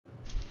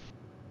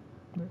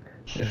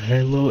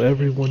Hello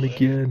everyone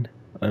again.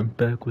 I'm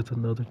back with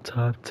another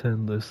top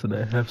 10 list and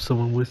I have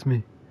someone with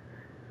me.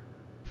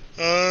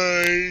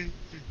 Hi.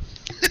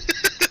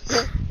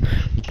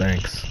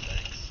 Thanks.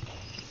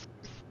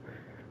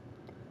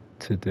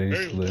 Today's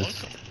Very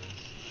list. welcome.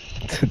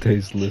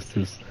 Today's list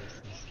is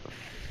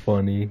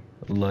funny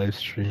live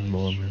stream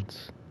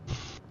moments.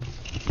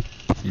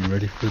 You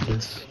ready for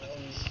this?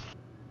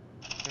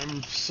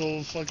 I'm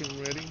so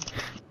fucking ready.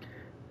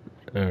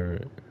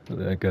 Alright,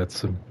 I got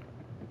some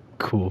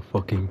cool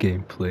fucking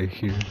gameplay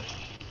here.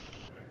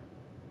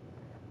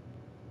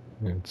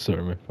 And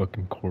sorry, my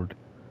fucking cord.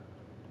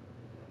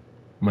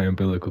 My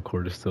umbilical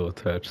cord is still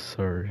attached,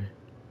 sorry.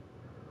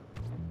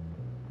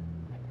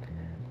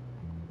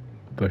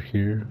 But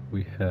here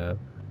we have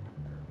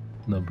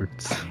number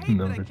 10.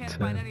 I can't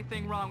find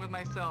anything wrong with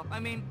myself. I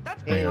mean,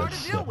 that's Hang pretty on, hard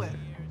to deal with.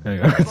 Hang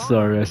on,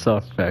 sorry, I saw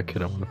a fat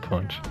kid I want to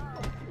punch.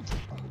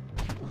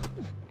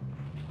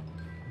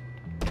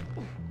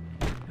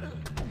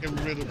 Get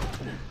rid of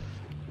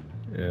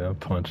it. Yeah, I'm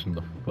punching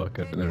the fuck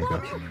out. There we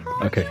go.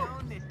 Okay.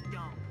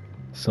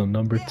 So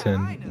number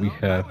 10, we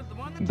have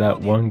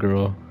that one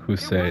girl who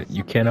said,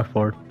 "You can't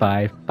afford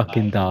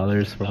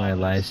 $5 for my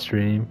live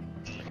stream."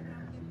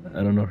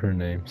 I don't know her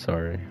name,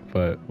 sorry,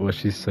 but what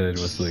she said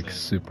was like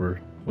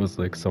was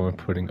like someone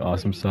putting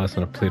awesome sauce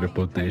on a plate of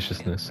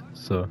bodaciousness.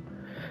 So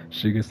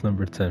she gets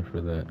number 10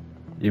 for that,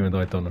 even though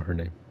I don't know her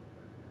name.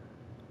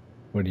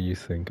 What do you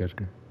think,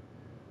 Edgar?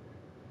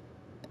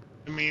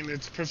 I mean,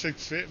 it's perfect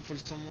fit for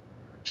someone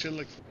shit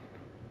like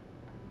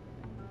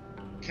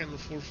can't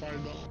afford $5.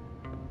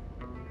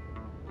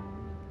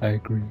 I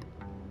agree.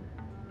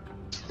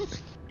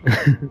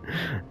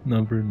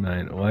 Number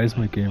 9. Why is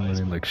my game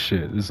running like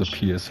shit? This is a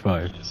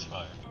PS5.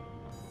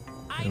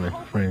 And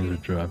my frames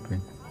are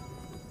dropping.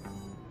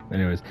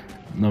 Anyways,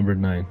 number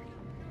 9.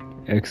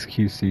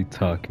 XQC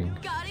talking.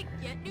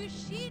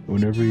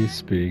 Whenever he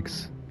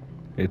speaks,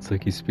 it's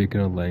like he's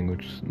speaking a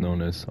language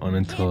known as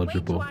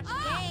unintelligible.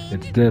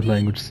 It's dead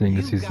language seeing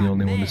as he's the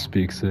only one who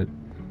speaks it.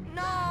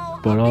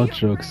 But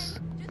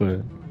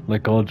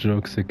like all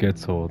jokes, it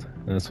gets old.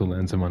 And that's what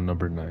lands him on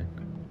number 9.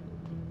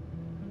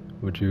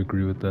 Would you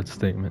agree with that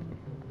statement?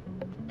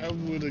 I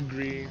would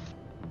agree.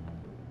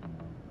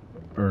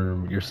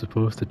 You're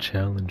supposed to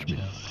challenge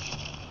me.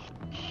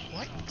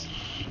 What?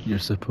 You're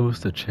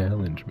supposed to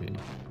challenge me.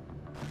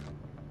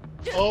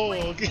 Oh,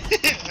 okay.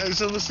 I'm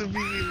supposed to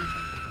be.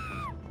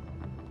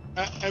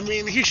 I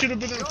mean, he should have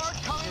been in the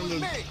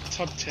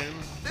top 10.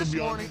 To be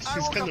honest,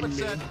 he's kind of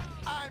mid.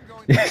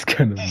 He's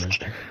kind of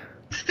mid.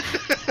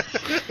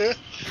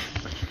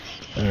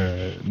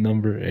 Alright,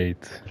 number 8.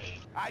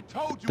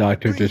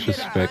 Dr.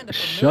 Disrespect.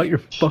 Shut your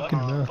fucking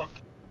mouth.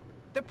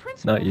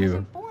 Not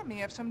you.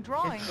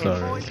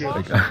 Sorry.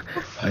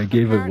 I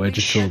gave a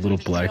wedge to a little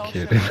black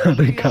kid and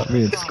they got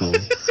me in school.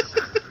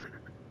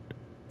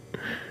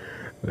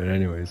 But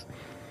anyways,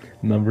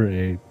 number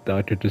 8.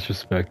 Dr.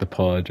 Disrespect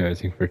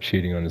apologizing for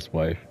cheating on his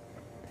wife.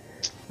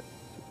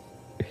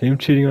 Him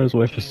cheating on his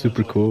wife was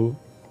super cool,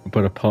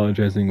 but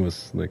apologizing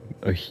was like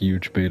a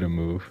huge beta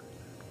move.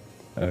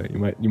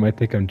 You might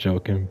think I'm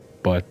joking,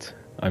 but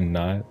I'm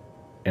not,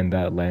 and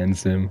that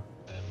lands him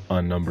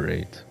on number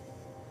 8.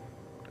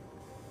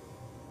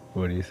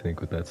 What do you think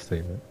with that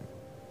statement?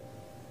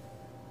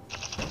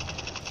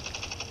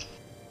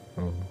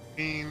 Oh. I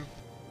mean,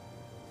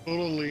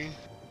 totally.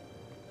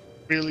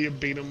 Really a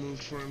beta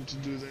move for him to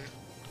do that.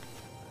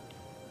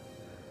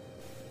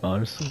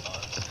 Honestly,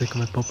 I think I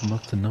might bump him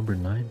up to number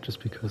 9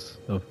 just because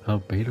of how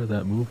beta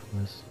that move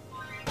was.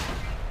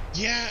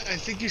 Yeah, I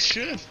think you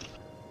should.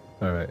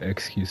 Alright,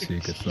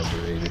 XQC gets number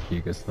 8 and he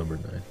gets number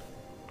 9.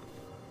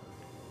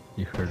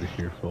 You heard it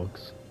here,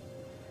 folks.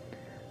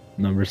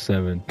 Number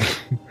 7.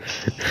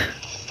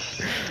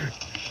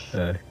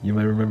 You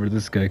might remember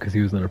this guy because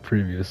he was on a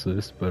previous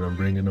list, but I'm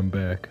bringing him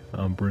back.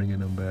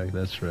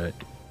 That's right.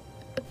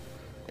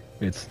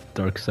 It's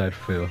Darkside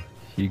Phil.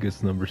 He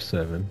gets number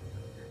 7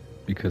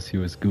 because he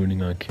was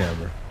gooning on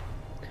camera.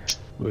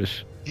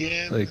 Which,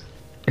 Yeah. like,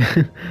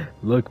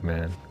 look,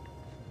 man.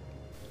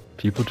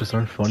 People just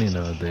aren't funny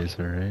nowadays,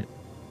 alright?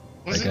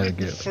 Wasn't it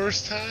the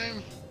first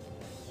time?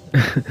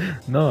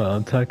 No,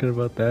 I'm talking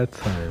about that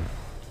time.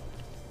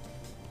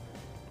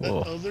 That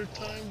Whoa. other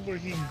time where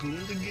he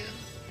gooned again?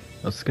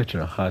 I was sketching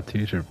a hot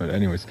t-shirt, but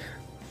anyways.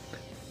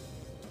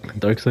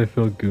 Darkside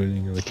Phil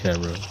gooning on the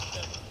camera.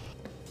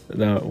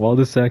 Now, while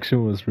this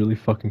action was really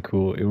fucking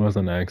cool, it was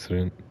an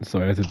accident,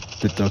 so I had to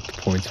deduct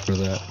points for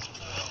that.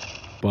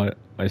 But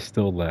I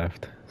still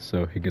laughed,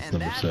 so he gets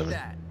number 7.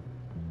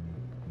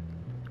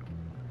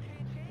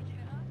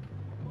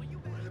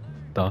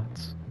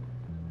 Thoughts?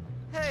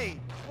 Hey,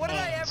 what did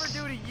I ever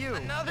do to you?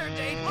 Another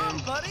day bomb,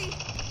 buddy?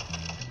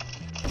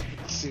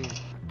 Let's see.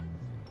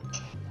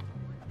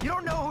 You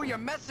don't know who you're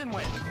messing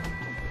with.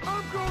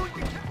 I'm going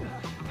to...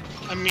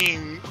 I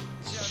mean,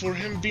 for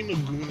him being a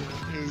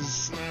gooner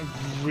is not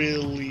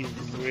really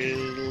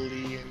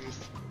anything.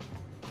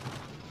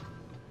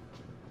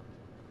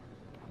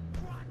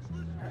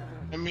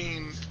 I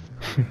mean...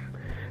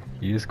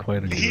 He is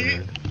quite a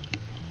gooner.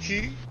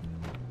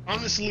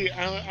 Honestly,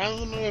 I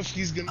don't know if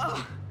he's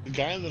gonna. The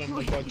guy that I'm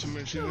about to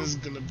mention is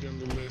gonna be on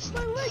the list.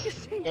 My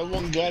legacy. That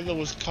one guy that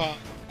was caught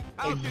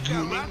like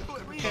gooning,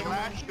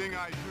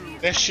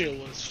 that shit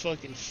was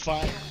fucking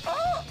fire.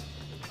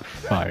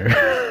 Fire.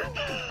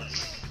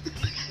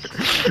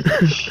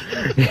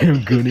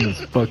 Him gooning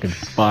was fucking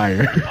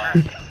fire.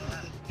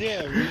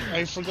 Yeah,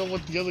 I forgot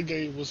what the other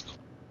guy was called.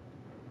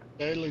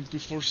 Guy like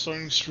before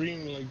starting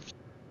stream, like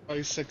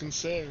 5 second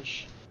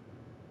sesh.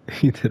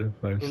 He did a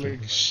 5 Or,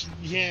 like seconds.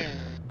 yeah,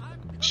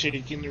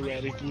 shaking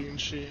erratically and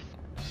shit.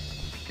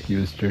 He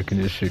was jerking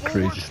his shit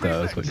crazy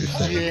style, is what you're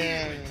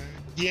saying.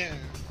 Yeah,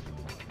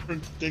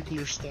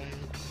 particular style.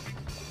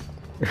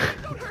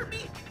 Don't hurt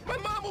me. My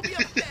mom will be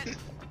upset.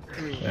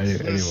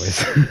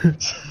 Anyways,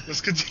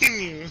 let's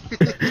continue.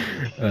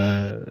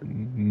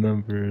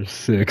 Number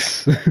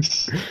 6.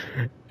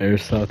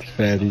 Airsoft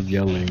Fatty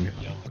yelling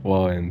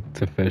while in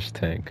Tefesh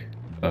Tank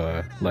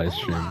live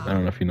stream. I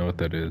don't know if you know what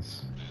that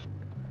is.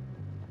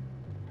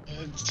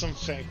 Some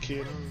fat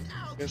kid.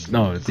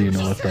 No, do you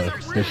know what the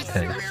fish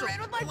tank?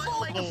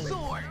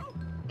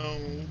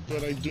 No,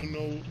 but I do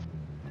know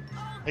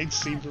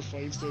lightsaber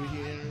fights that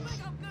he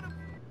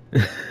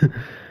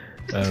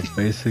has.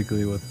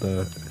 Basically what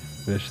the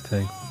fish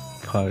tank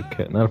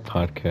podcast, not a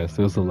podcast,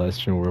 it was a live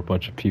stream where a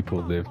bunch of people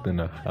lived in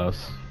a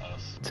house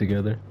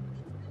together.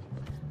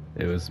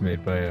 It was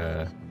made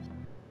by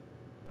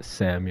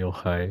Samuel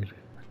Hyde.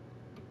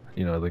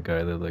 You know, the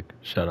guy that like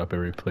shot up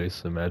every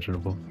place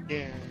imaginable.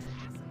 Yeah.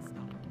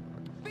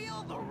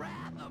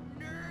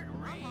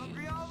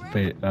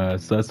 But,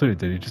 so that's what he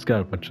did. He just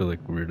got a bunch of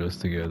like weirdos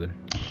together.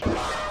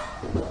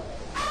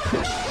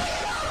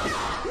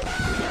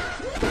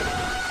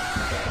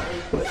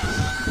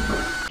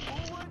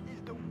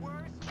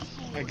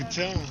 I can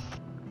tell.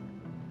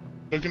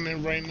 Looking at it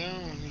right now,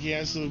 he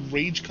has a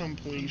rage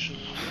compilation.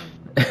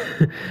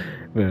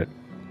 But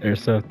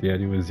Airsoft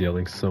Yeti was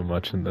yelling so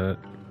much in that,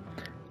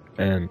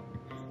 and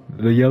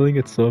the yelling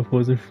itself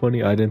wasn't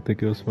funny. I didn't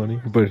think it was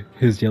funny, but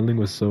his yelling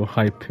was so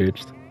high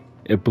pitched.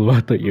 It blew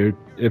out the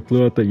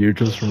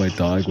eardrums from my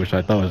dog, which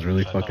I thought was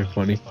really fucking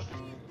funny.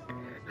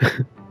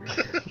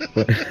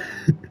 But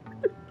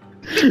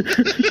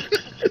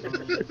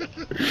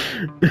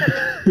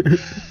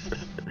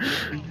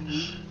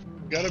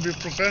Gotta be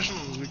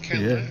professionals, we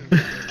can't yeah.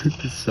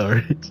 laugh.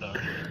 Sorry.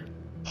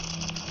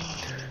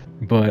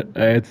 But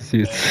I had to see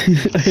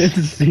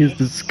his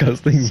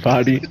disgusting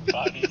body.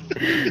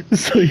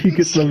 So he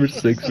gets number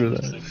 6 for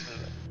that.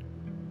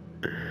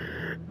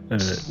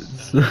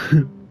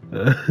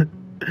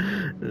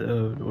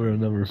 We're on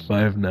number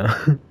 5 now.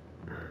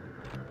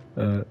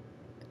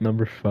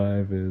 Number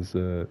 5 is,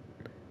 do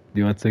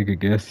you want to take a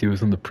guess? He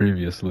was on the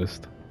previous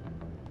list.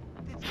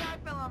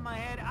 I'm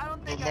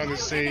about to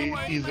say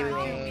either,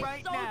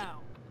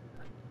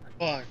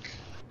 fuck.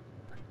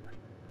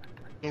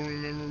 Don't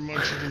remember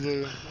much of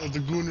the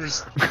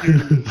Gooners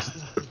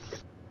list.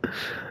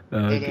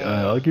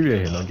 I'll give you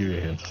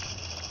a hint.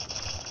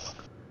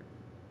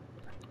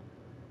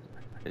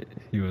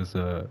 He was,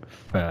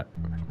 fat.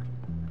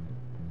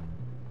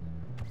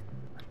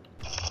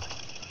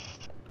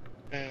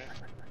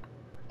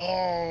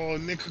 Oh,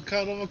 Nick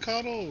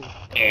Avocado.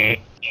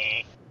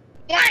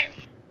 What?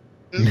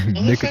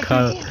 Nick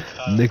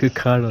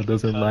Ocado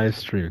doesn't live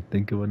stream.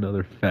 Think of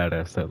another fat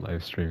ass that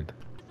live streamed.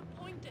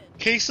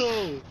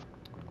 Queso.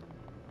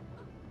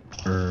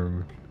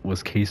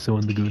 Was Queso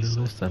on the Gooner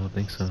list? I don't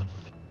think so.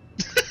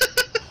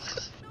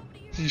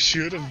 He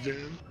should have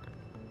been.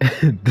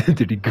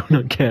 Did he go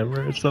on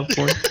camera at some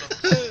point?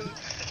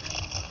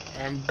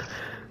 I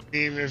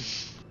mean,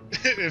 if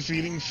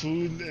eating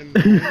food and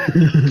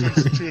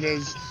constitute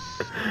as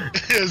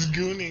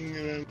gooning,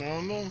 then I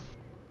don't know.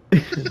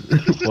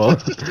 Well,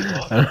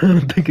 I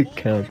don't think it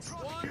counts.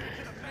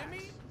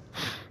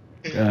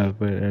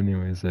 But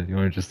anyways, you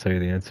want to just tell you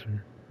the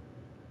answer?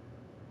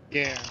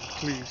 Yeah,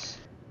 please.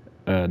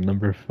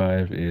 Number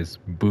 5 is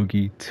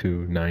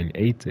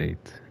Boogie2988.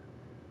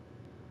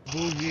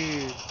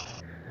 Boogie.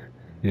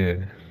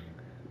 Yeah.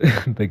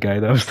 The guy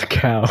that was the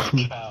cow.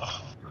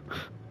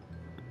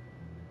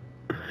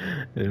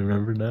 You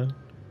remember now?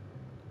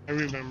 I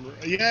remember.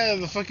 Yeah,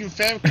 the fucking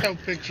fat cow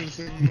picture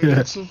thing. Yeah.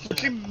 That's so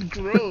fucking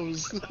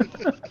gross.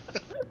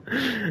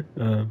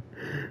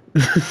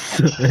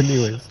 So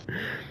anyways,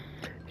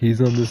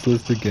 he's on this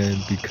list again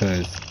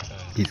because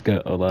he's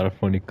got a lot of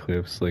funny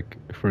clips. Like,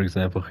 for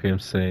example, him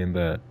saying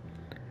that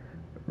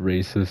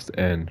racist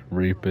and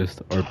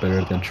rapist are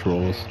better than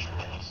trolls.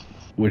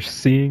 Which,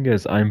 seeing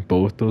as I'm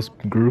both those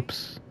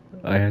groups,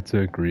 I had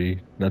to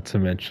agree. Not to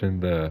mention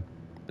the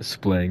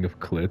splaying of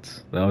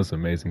clits. That was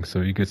amazing.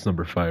 So he gets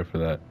number 5 for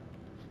that.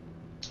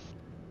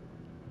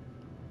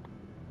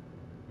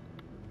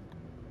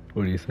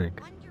 What do you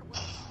think?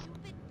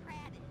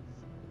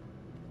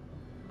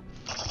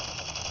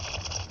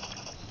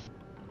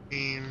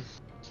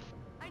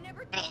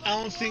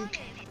 I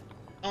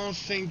don't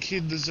think he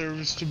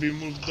deserves to be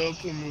moved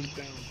up or moved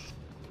down.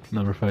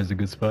 Number 5 is a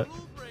good spot.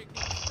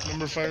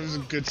 Number 5 is a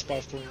good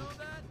spot for him.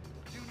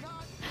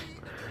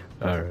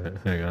 Alright,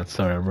 hang on.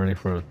 Sorry, I'm running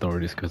for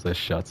authorities because I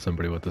shot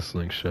somebody with a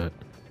slingshot.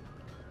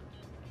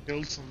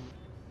 Killed someone.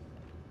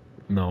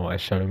 No, I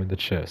shot him in the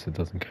chest. It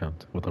doesn't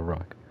count with a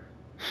rock.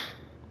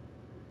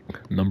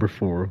 Number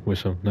 4,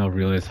 which I'm now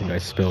realizing I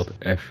spelled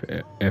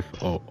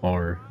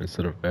F-O-R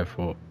instead of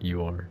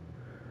F-O-U-R,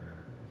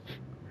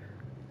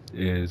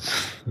 is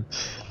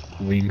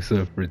Wings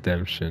of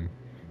Redemption.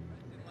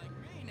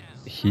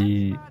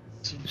 He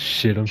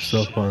shit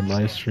himself on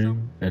live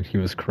stream and he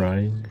was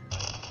crying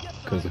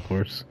because, of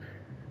course.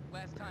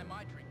 Last time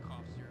I drink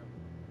cough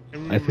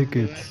syrup. I think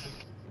it's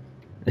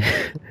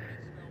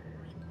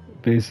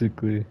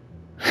basically.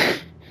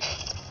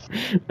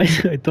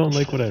 I don't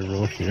like what I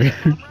wrote here.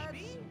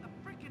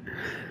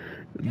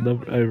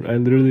 I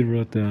literally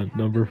wrote down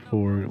number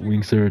 4,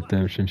 Wings of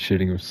Redemption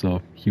shitting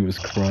himself. He was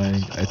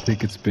crying. I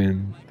think it's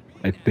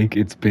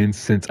been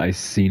since I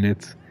seen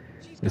it.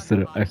 Instead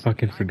of I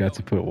fucking forgot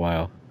to put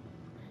wow.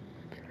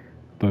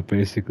 But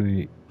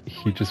basically,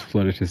 he just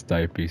flooded his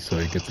diaper, so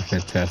he gets a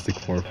Fantastic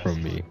 4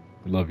 from me.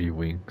 Love you,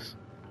 Wings.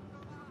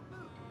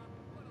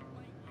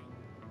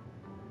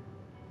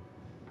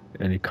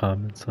 Any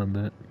comments on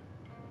that?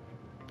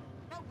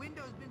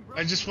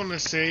 I just want to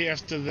say,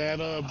 after that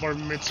bar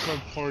mitzvah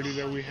party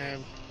that we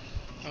have,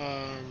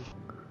 I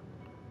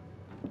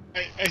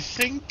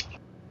think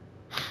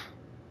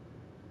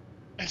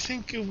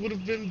it would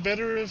have been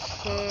better if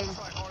I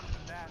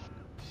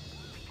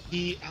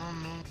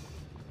don't know,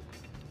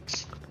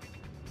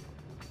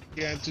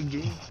 he had to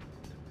do.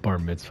 Bar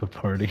mitzvah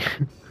party.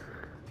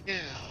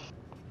 Yeah.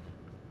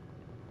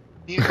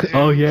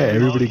 Oh yeah,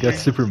 everybody got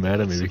super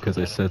mad at me because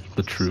I said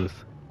the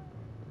truth.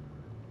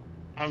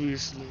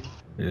 Obviously.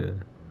 Yeah.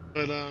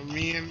 But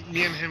me and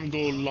him go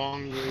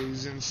long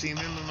ways, and seeing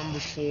him at number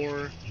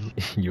 4,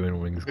 You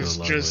and Wings go a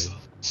long way. it's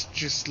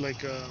just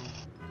like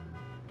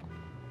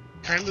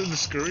kind of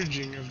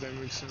discouraging, if that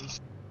makes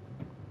sense.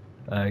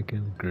 I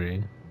can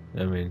agree.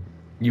 I mean,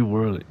 you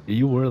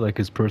were like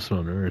his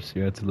personal nurse.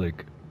 You had to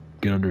like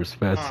get under his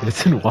fat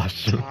tits and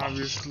wash him.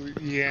 Obviously,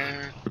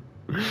 yeah.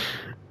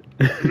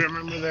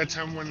 Remember that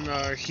time when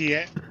he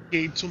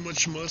ate too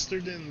much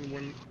mustard, and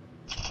when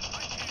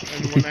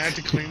I had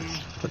to clean,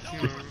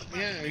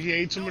 yeah, he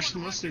ate too much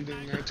mustard,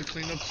 and I had to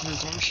clean up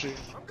his own shit.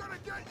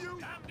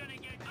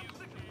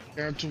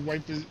 I had to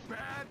wipe it.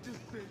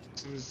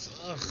 It was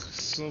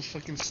so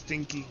fucking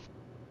stinky.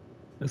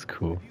 That's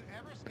cool.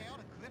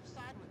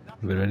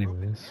 But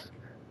anyways,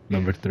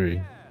 number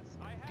 3.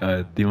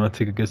 Do you want to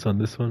take a guess on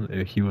this one?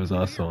 He was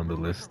also on the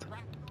list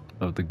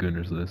of the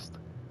Gunners list.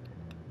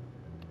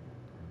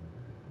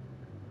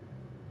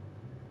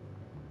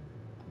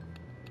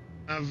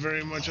 Not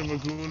very much of a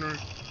gooner,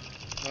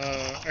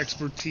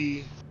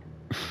 expertise.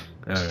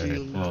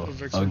 Alright, well,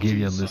 I'll give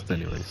you a list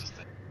anyways.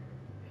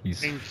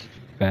 He's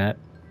fat,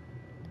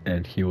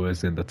 and he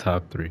was in the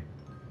top 3.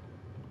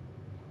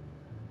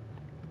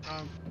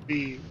 Top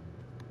B.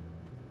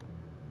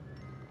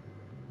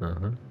 Uh-huh.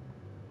 Have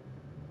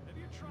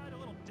you tried a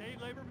little day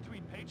labor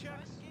between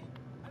paychecks?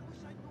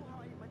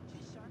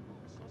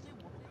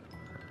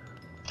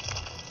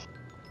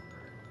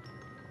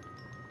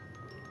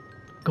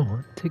 Go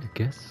on, take a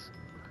guess.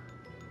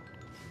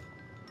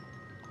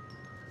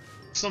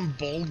 Some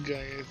bald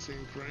guy, I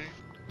think, right?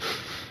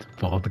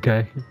 Bald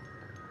guy?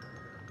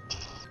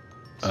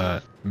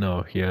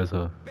 No, he has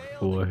a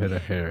full head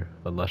of hair.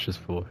 A luscious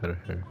full head of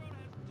hair.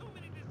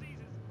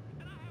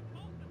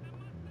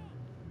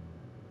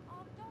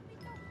 Oh, don't be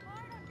so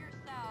hard on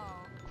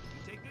yourself.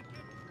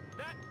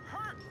 That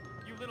hurt,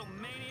 you little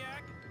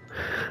maniac!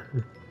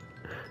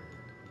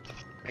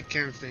 I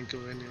can't think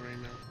of any right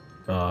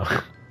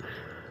now.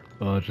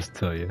 Well, I'll just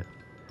tell you.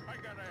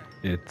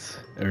 It's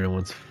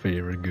everyone's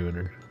favorite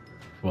gooner,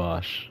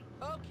 Vosh.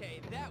 Okay,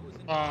 that was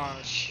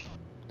Gosh.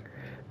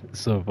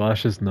 So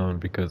Vosh is known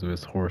because of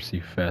his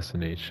horsey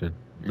fascination.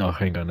 Oh,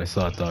 hang on, I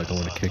saw a dog. I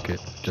want to kick it,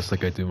 just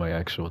like I do my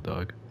actual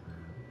dog.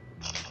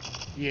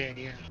 Yeah,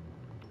 yeah.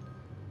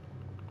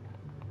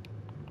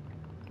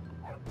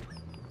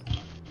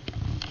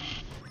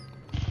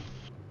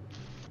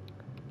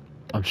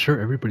 I'm sure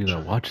everybody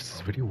that watches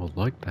this video will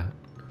like that.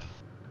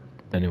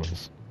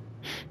 Anyways.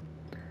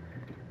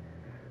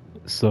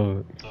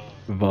 So,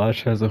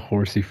 Vosh has a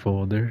horsey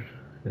folder,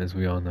 as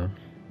we all know.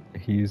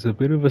 He's a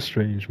bit of a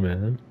strange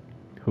man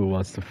who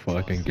wants to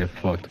fuck and get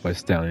fucked by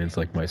stallions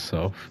like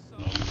myself.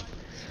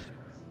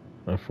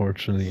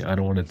 Unfortunately, I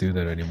don't want to do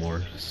that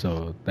anymore,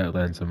 so that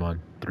lands him on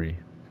 3.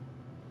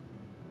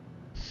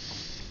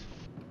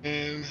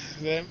 And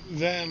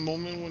that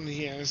moment when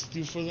he asked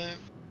you for that,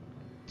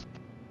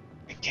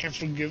 I can't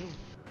forgive him.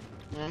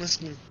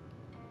 Honestly.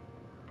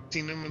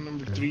 Seeing him at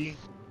number 3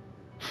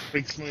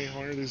 breaks my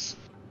heart again.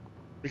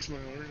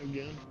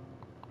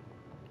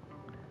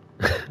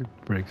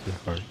 Breaks your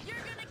heart.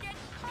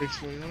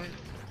 Breaks my heart.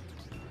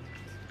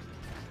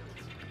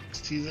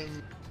 See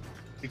them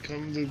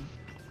become the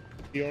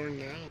they are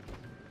now.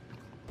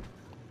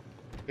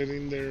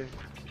 Getting their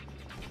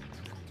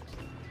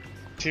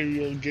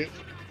material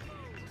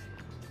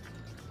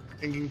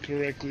thinking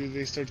correctly,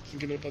 they start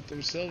thinking about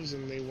themselves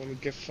and they want to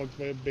get fucked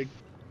by a big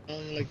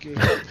like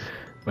yourself.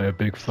 by a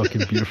big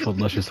fucking beautiful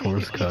luscious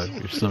horse cock.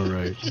 You're so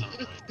right.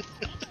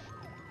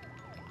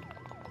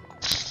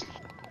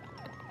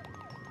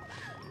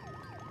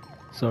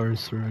 Sorry,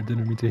 sir. I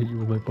didn't mean to hit you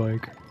with my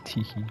bike.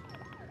 Teehee.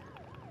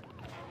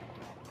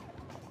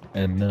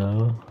 And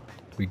now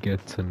we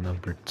get to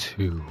number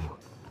 2.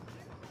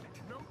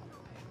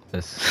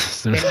 As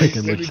soon as I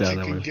can look down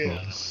at my phone.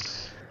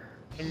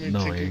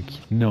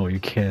 No, you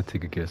can't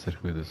take a guess at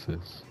who this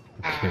is.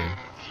 Okay.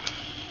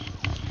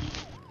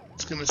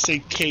 It's gonna say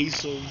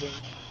queso, but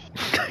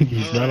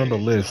he's not on the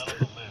list.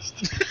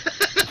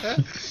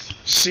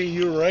 See,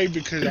 you're right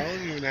because I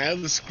don't even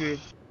have the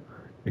script.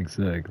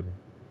 Exactly.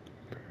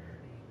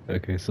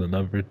 Okay, so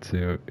number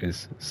 2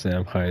 is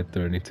Sam Hyde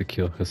threatening to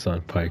kill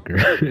Hassan Piker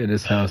in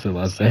his house in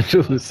Los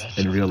Angeles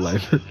in real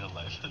life.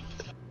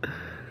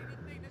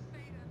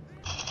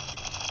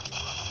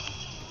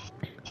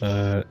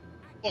 I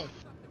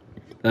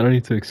don't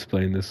need to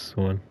explain this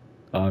one,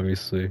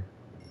 obviously,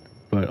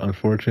 but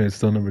unfortunately it's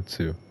still number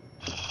 2.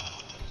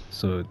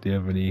 So, do you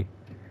have any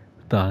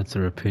thoughts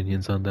or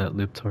opinions on that,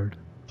 Liptard?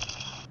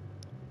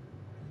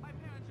 My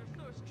parents are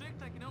so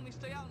strict I can only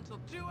stay out until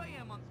 2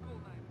 a.m. on school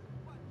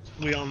nights.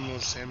 We all know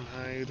Sam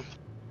Hyde.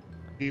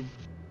 He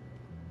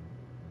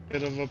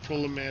bit of a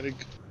problematic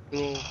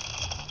little,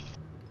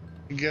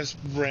 I guess,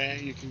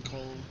 brat you can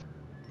call him.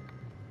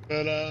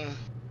 But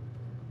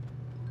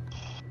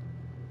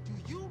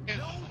Do you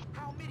know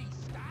how many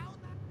styles?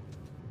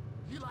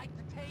 You like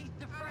to taste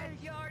the front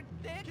yard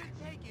thick? You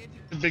take it.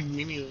 a big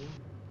meanie though.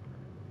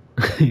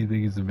 You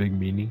think he's a big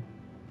meanie?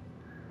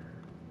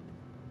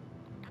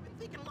 I've been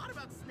thinking a lot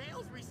about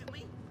snails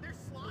recently. They're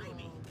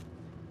slimy.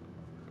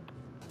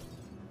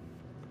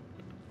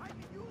 I can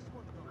use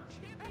one of those.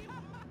 Champion.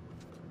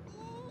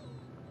 Ooh,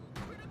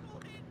 critical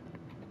hit.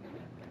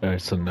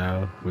 Alright, so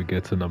now we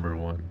get to number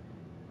 1.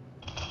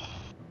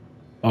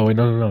 Oh wait,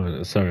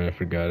 no, sorry, I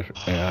forgot.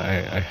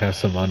 I have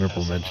some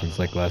honorable mentions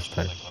like last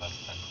time.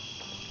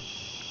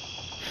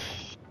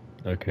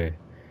 Okay.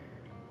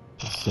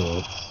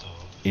 So,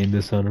 in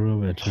this honorable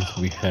mentions,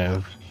 we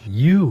have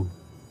you!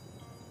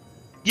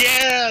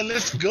 Yeah,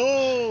 let's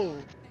go!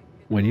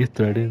 When you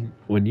said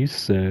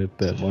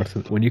that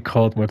when you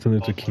called Martin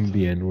Luther King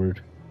the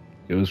N-word,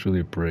 it was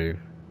really brave,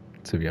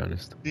 to be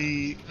honest.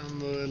 On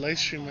the live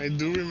stream, I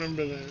do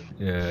remember that.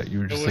 Yeah, you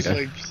were just was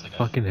like, I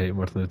fucking hate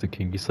Martin Luther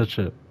King. He's such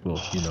a, well,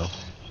 you know,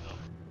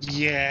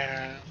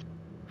 Yeah.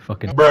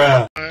 fucking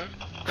Bruh.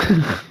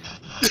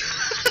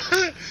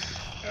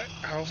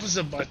 I was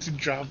about to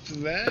drop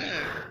that. I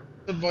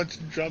was about to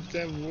drop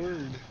that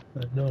word.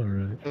 I know,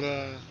 right?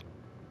 But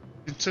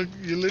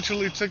you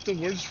literally took the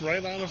words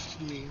right out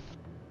of me.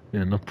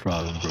 Yeah, no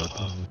problem, bro.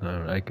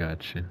 Alright, I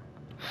got you.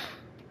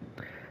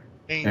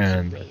 Thank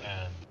And you,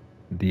 brother.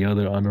 the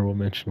other honorable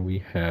mention we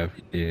have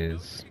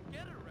is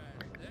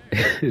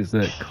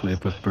that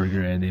clip of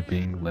Burger Andy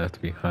being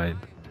left behind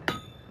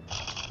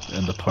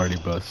in the party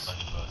bus.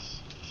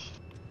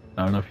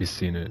 I don't know if you've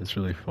seen it. It's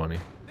really funny.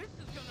 This is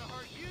gonna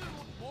hurt you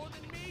more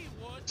than me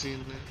would.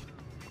 Seen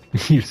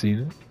it. You've seen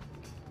it?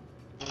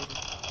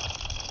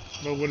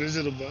 But what is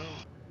it about?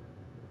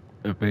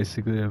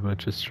 Basically, a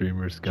bunch of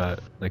streamers got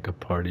like a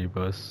party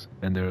bus,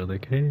 and they were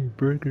like, "Hey,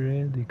 Burger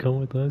Andy, come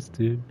with us,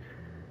 dude."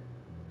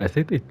 I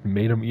think they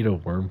made him eat a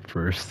worm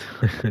first.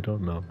 I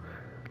don't know,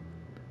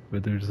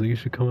 but they're just like, "You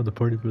should come on the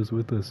party bus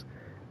with us."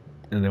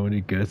 And then when he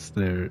gets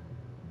there,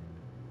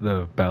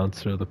 the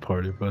bouncer of the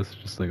party bus is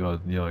just like, "Oh,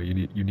 yo, you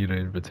need an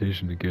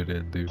invitation to get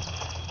in, dude."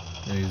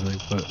 And he's like,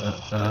 "But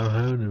I don't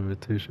have an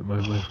invitation.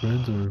 My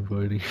friends are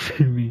inviting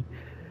me,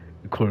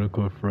 quote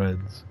unquote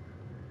friends."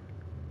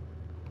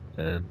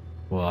 And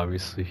well,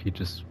 obviously he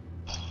just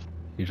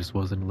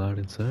wasn't allowed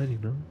inside, you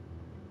know.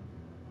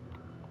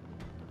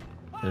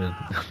 And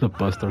the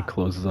bus door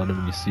closes on him,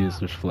 and you see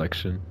his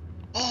reflection.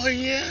 Oh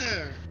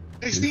yeah,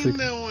 I He's seen like-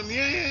 that one.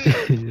 Yeah.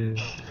 Yeah.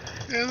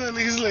 And then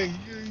he's like,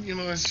 you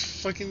know, his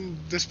fucking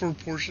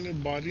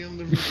disproportionate body on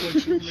the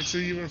reflection makes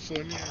it even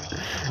funnier.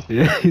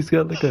 Yeah, he's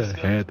got like a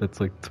head that's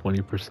like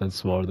 20%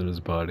 smaller than his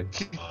body.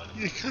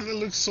 He kind of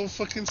looks so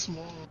fucking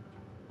small.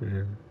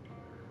 Yeah.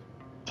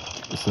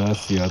 So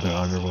that's the other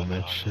honorable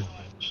mention.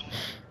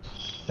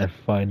 And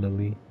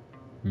finally,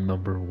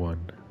 number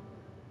 1.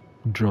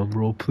 Drum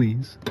roll,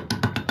 please.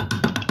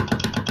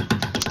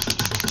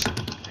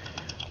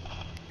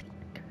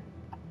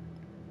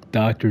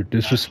 Dr.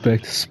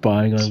 Disrespect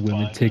spying on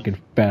women taking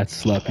fat,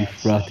 sloppy,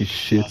 frothy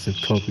shits in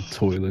public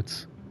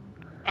toilets.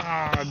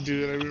 Ah,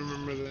 dude, I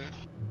remember that.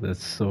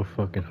 That's so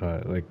fucking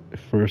hot. Like,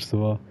 first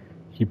of all,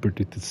 he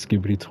predicted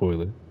Skibbity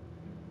Toilet.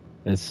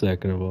 And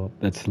second of all,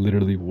 that's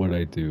literally what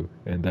I do.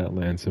 And that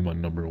lands him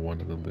on number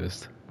 1 of the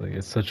list. Like,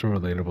 it's such a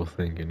relatable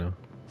thing, you know?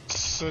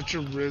 Such a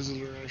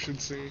Rizzler, I should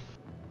say.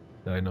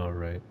 I know,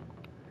 right?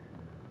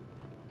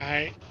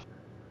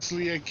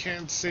 Honestly, I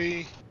can't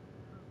say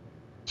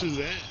to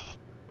that.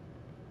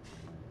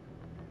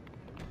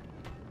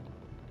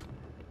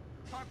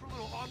 Time for a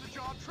little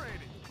on-the-job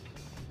training.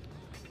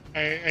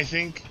 I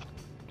think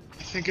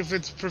it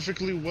fits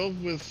perfectly well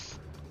with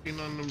being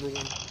on number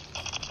 1.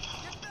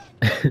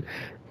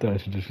 That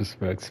should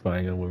disrespect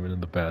spying on women in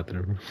the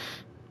bathroom.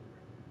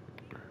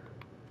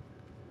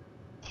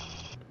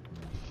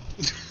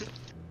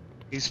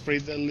 He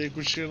sprayed that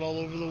liquid shit all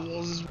over the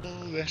walls as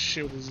well. That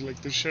shit was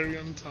like the cherry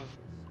on top.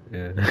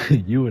 Yeah,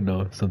 you would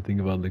know something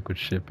about liquid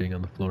shit being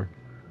on the floor.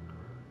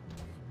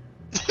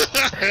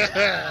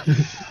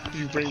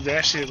 You bring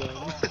that shit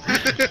on.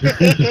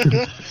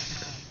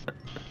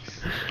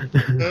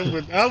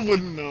 I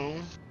wouldn't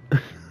know.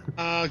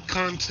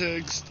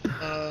 Context.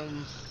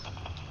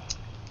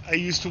 I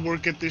used to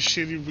work at this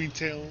shitty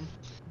retail.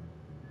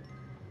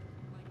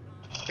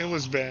 It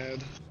was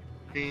bad.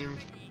 I mean,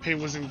 pay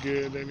wasn't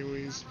good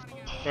anyways.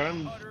 But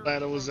I'm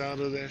glad I was out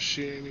of that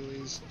shit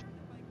anyways.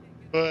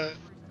 But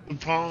the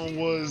problem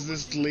was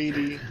this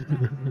lady.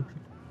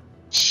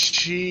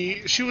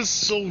 She was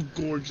so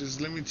gorgeous,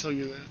 let me tell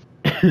you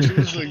that. She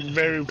was like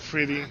very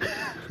pretty.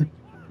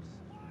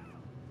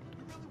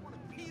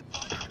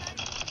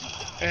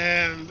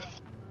 And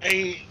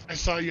I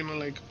thought, you know,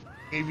 like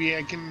maybe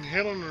I can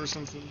hit on her or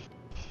something.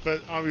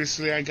 But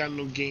obviously I got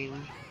no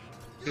game.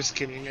 Just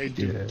kidding, I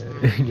do.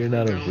 Yeah, you're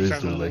not a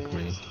Rizzler like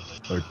me.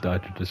 Or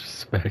Dr.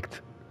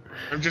 Disrespect.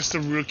 I'm just a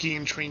rookie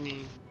in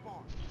training.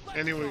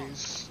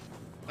 Anyways,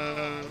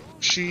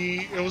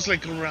 it was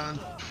like around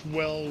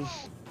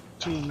 12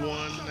 to 1,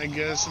 I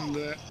guess, in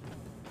the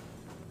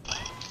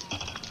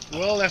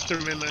well after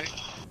midnight,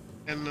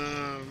 and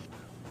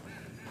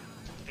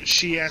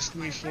she asked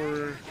me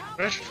for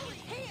restroom.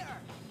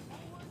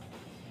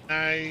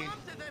 I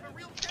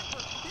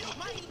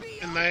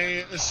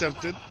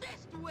accepted.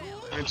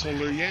 I told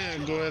her, yeah,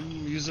 go ahead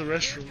and use the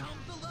restroom.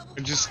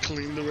 I just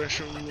cleaned the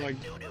restroom, like,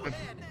 it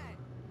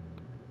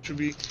should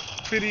be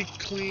pretty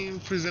clean,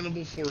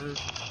 presentable for her.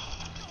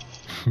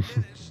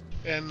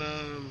 And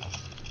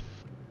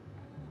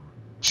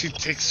she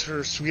takes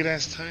her sweet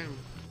ass time.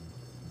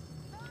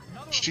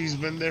 She's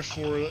been there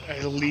for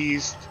at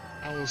least,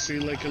 I will say,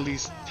 like at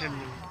least 10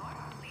 minutes,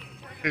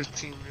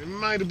 15. It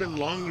might have been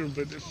longer,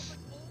 but it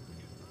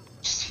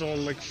just felt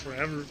like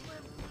forever.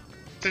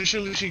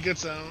 Eventually, she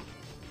gets out.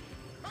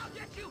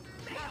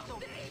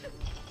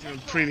 I'm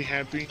pretty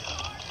happy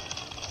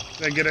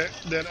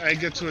that I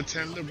get to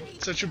attend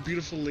such a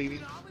beautiful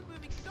lady.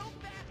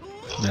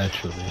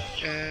 Naturally.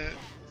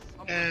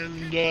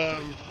 And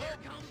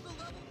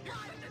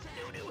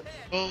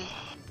well,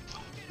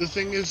 the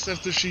thing is,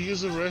 after she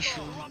used the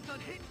restroom,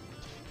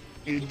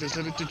 he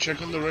decided to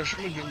check on the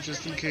restroom again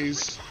just in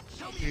case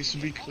it needs to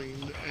be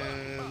cleaned,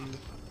 and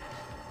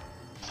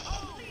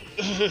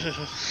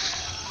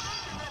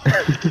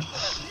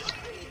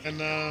and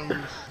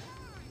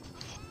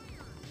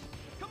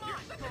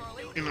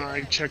you know,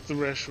 I checked the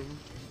restroom,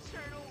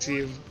 see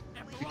if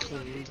it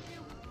cleaned,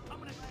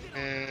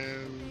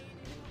 and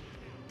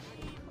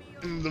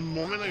the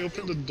moment I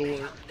opened the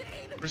door,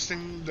 first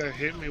thing that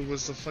hit me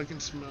was the fucking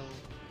smell.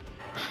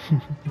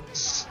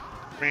 It's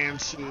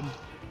rancid.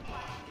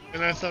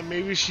 And I thought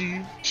maybe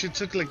she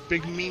took like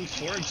big mean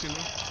farts, you know?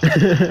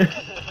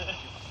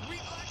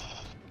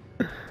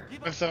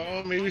 I thought,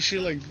 oh, maybe she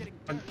like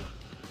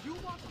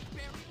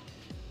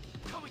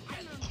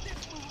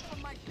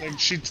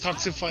she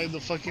toxified the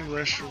fucking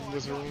restroom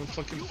with her own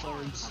fucking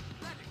farts.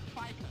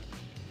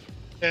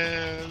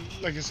 And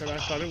like I said, I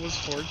thought it was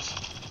farts.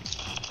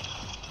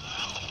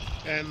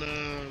 And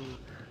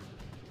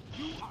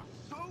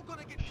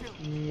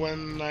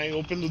when I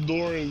opened the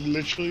door,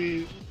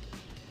 literally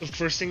the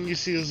first thing you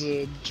see is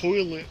a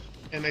toilet,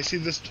 and I see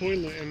this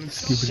toilet, and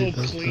it's so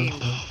clean.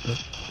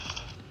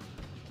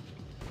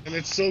 And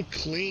it's so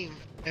clean,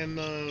 and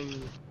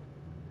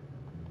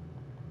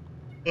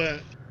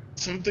but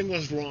something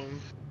was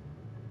wrong.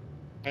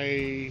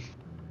 I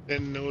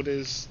then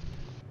noticed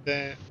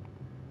that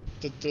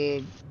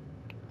the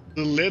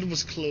lid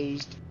was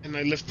closed, and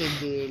I lifted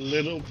the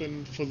lid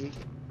open for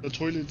the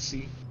toilet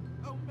seat.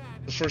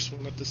 The first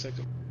one, not the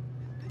second.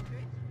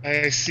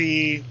 I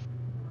see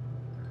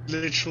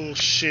literal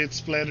shit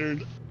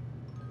splattered.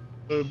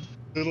 The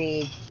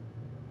little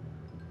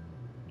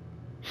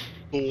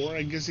door,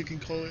 I guess you can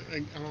call it. I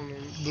don't know.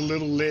 The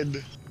little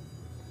lid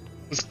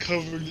was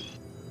covered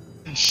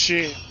in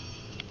shit.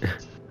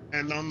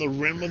 And on the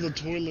rim of the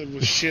toilet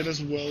was shit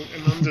as well.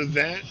 And under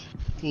that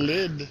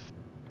lid,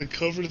 the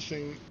cover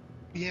thing,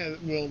 yeah,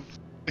 well,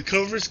 the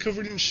cover is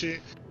covered in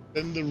shit.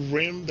 Then the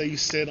rim that you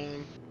sit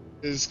on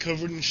is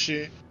covered in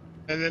shit.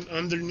 And then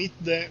underneath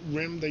that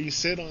rim that you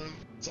sit on,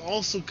 it's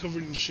also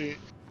covered in shit.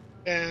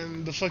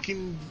 And the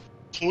fucking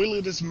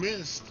toilet is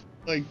missed.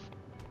 Like,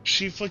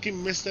 she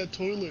fucking missed that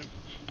toilet.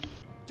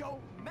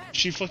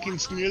 She fucking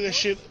smeared that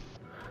shit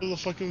to the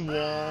fucking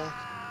wall,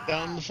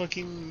 down the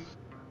fucking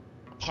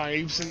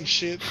pipes and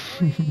shit.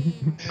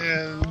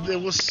 And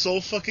it was so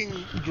fucking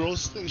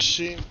gross and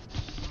shit.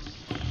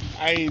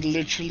 I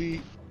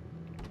literally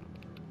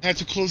had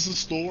to close the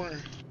store.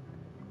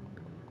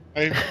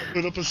 I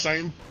put up a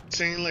sign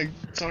saying like,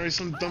 sorry,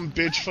 some dumb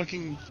bitch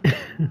fucking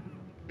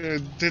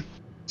did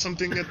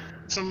something at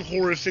some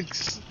horrific.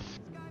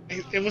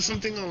 It was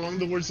something along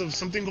the words of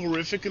something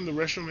horrific in the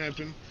restroom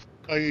happened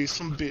by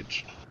some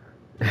bitch.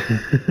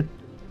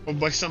 But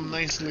by some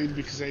nice lady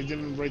because I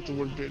didn't write the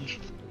word bitch.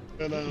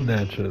 But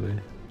Naturally.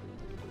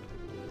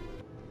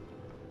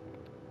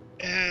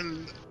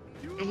 and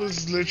it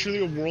was literally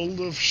a world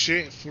of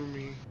shit for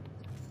me.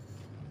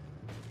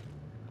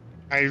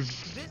 I've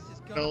This is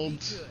gonna be felt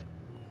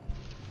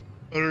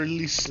good.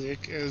 utterly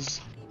sick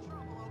as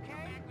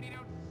Okay? We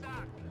don't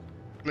suck.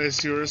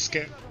 unless you're a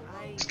scat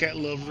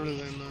lover,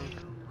 then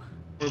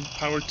more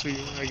power to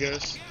you, I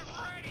guess.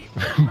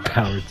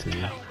 Power to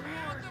you.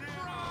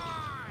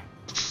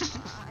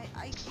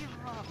 I give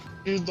up.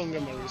 You just don't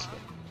get my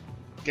respect.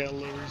 Scat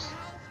lovers.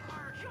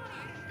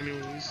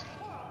 Anyways.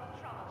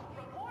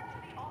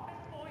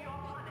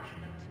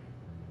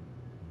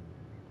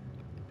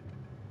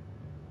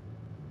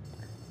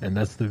 And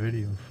that's the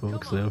video,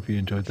 folks. I hope you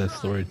enjoyed that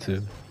story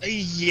too.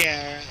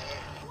 Yeah,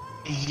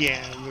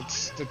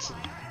 that's it.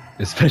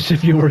 Especially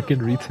if you work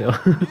in retail.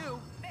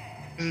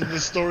 The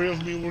story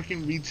of me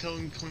working retail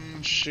and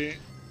cleaning shit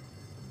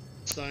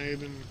outside,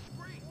 and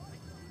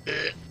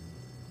it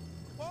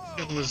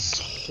was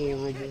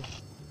horrible.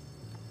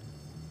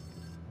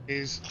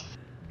 Is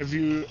if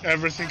you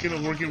ever thinking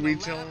of working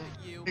retail,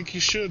 I think you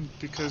should,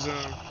 because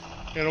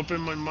it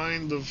opened my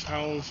mind of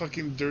how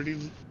fucking dirty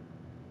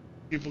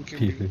people can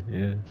be.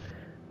 Yeah.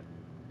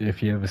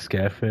 If you have a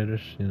scat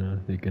fetish, you know,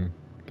 you can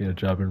get a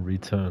job in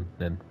retail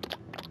and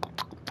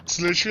It's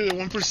literally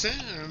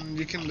 1%, and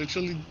you can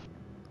literally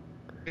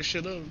get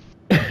shit up.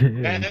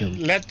 yeah, you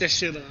can- Let that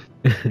shit up.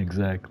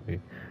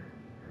 exactly.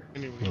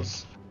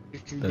 Anyways, you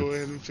can go that's-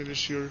 ahead and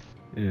finish your.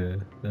 Yeah,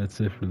 that's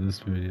it for this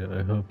video.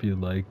 I hope you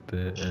liked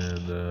it,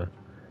 and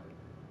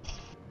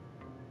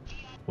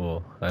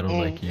well, I don't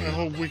like you. I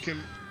hope we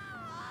can.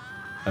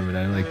 I mean,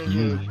 I like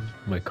you,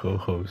 my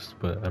co-host,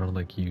 but I don't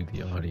like you,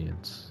 the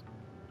audience.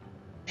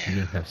 You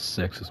didn't have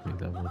sex with me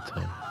that one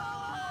time.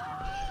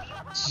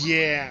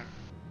 Yeah.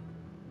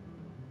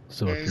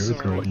 So if Guys, you're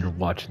a girl and you're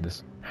watching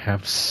this,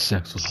 have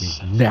sex with me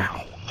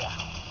now.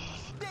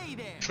 Stay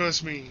there.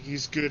 Trust me,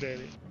 he's good at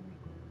it.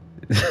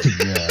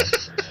 Yeah.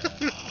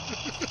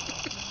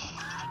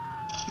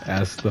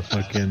 Ask the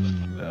fucking,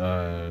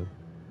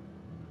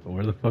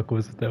 where the fuck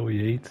was it that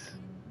we ate?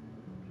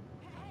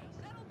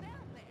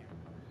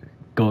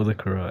 Golden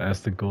Corral.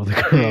 Ask the Golden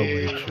Corral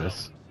Yeah.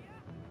 waitress.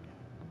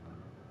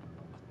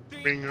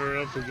 Bring her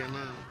up again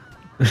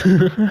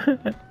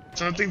now.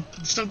 Something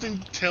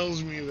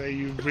tells me that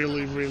you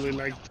really, really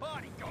liked.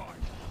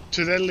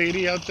 To that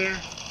lady out there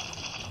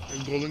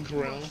at Golden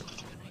Corral,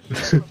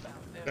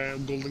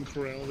 that Golden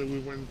Corral that we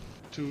went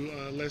to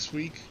last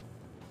week.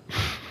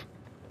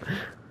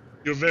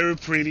 You're very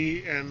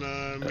pretty, and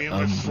me and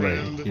my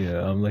friend. Like,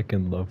 yeah, I'm like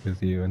in love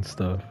with you and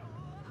stuff.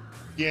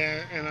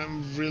 Yeah, and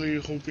I'm really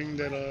hoping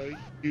that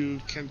you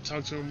can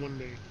talk to him one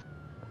day.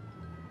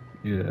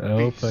 Yeah, I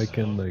hope I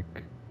can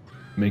like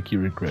make you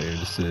regret your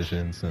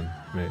decisions and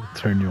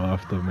turn you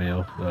off the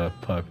male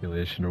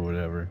population or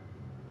whatever.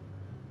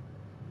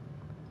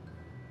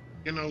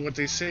 You know what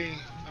they say,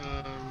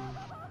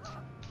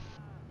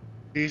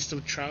 taste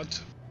of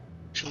trout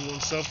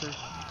won't suffer.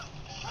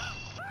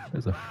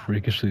 That's a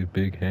freakishly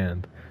big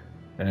hand.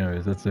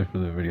 Anyways, that's it for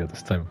the video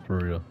this time, for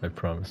real, I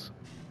promise.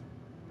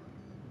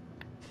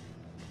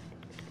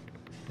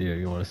 Yeah,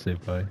 you wanna say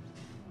bye?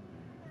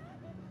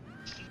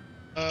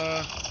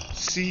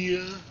 See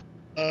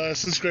ya.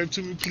 Subscribe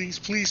to me, please,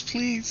 please,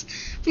 please,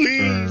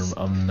 please.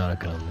 I'm not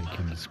gonna link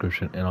in the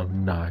description, and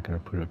I'm not gonna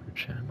put up your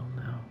channel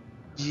now.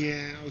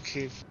 Yeah,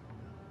 okay.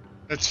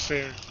 That's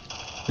fair.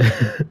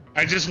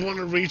 I just want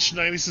to reach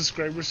 90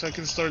 subscribers so I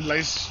can start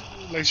live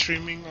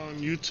streaming on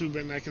YouTube,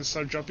 and I can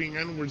start dropping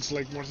N-words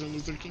like Martin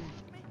Luther King.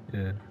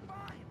 Yeah.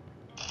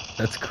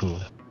 That's cool.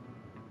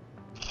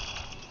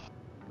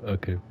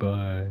 Okay,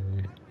 bye.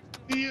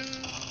 Yeah.